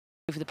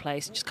over the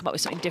place, just come up with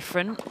something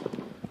different.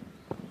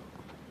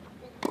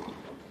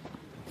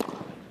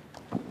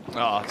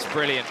 Oh, it's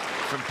brilliant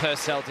from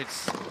Purcell.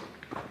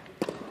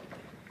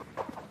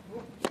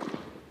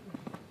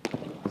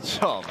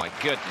 Oh my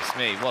goodness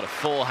me, what a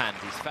forehand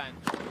he's found.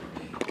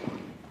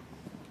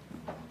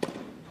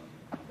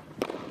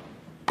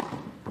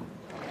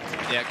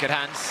 Yeah, good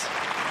hands.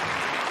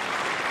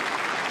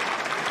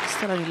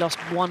 Still only lost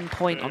 1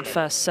 point on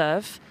first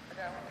serve.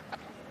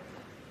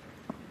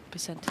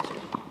 Percentage.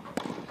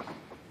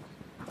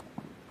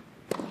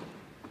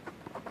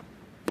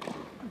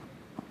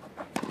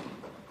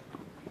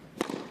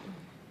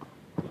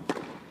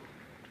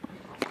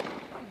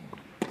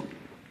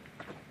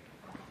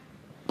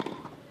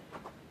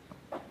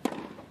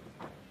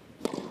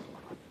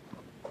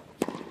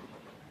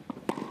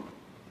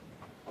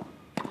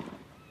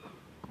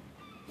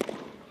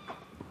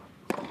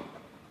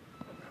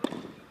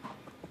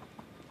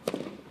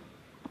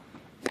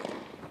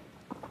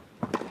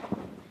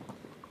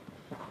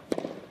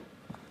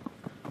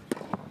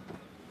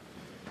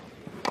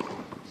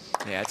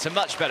 Yeah, it's a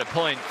much better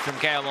point from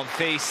Gael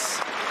Monfils.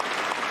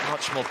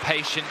 Much more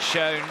patience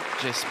shown,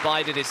 just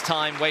bided his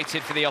time,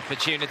 waited for the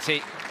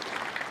opportunity.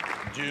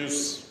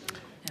 Juice.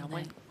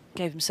 Yeah,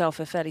 gave himself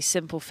a fairly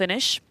simple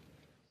finish.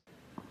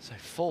 So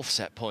fourth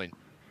set point.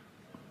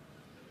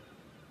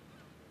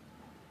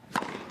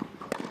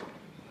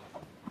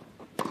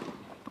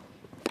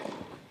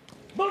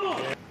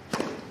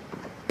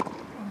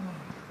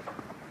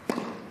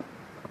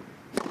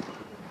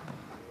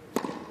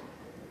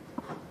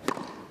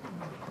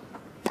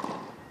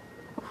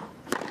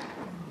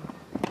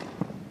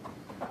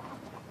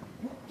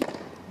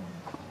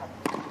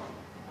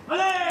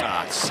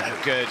 Ah, it's so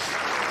good.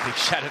 Big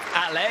shot of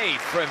alley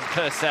from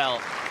Purcell.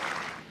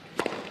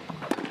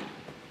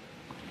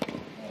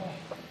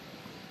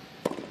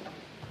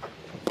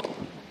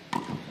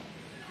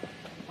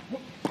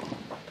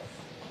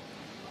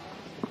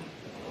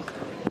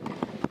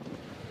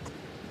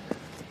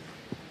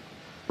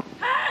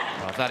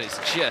 Oh, that is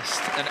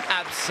just an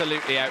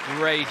absolutely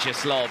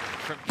outrageous lob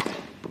from...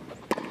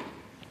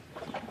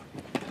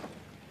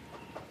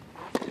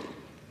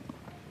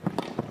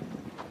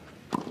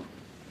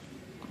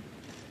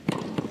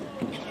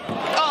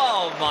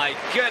 My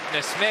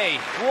goodness me,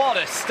 what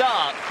a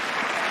start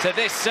to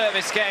this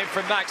service game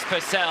from Max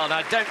Purcell, and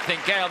I don't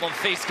think Gael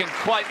Monfils can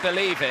quite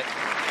believe it.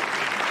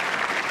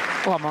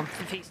 Well,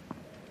 Monfils.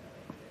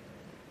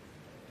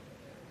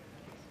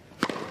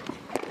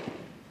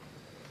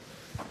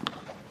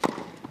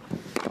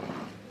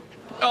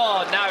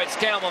 Oh, now it's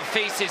Gael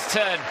Monfils'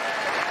 turn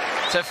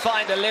to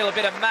find a little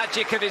bit of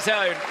magic of his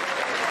own.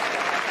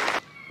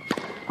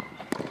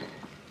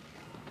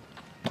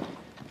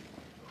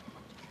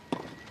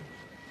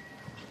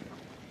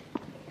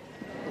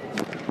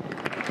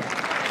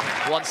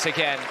 Once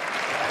again,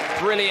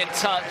 brilliant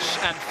touch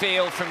and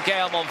feel from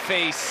Gael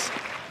Monfils.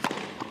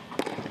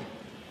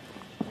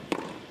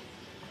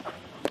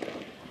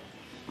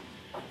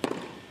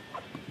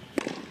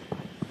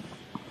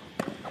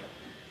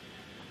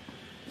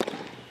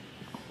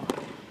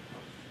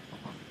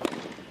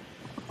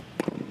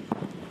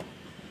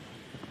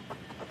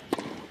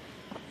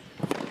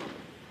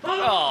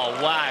 Oh,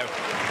 wow.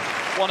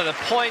 One of the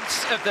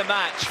points of the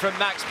match from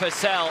Max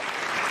Purcell.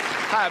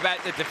 How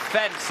about the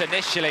defence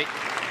initially?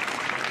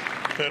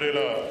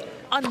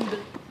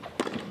 Unbelievable.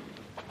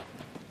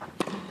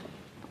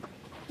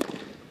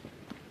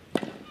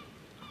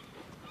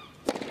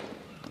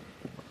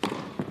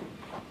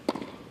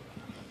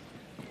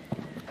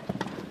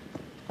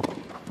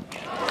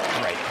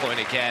 Great point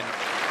again.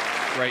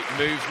 Great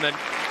movement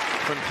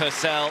from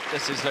Purcell.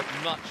 This has looked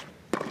much...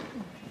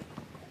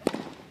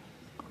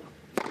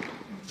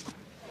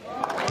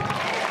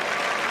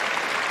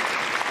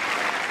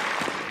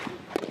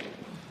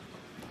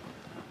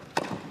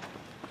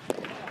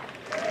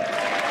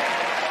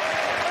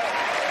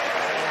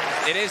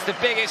 It is the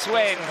biggest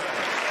win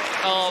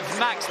of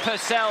Max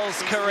Purcell's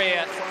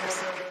career.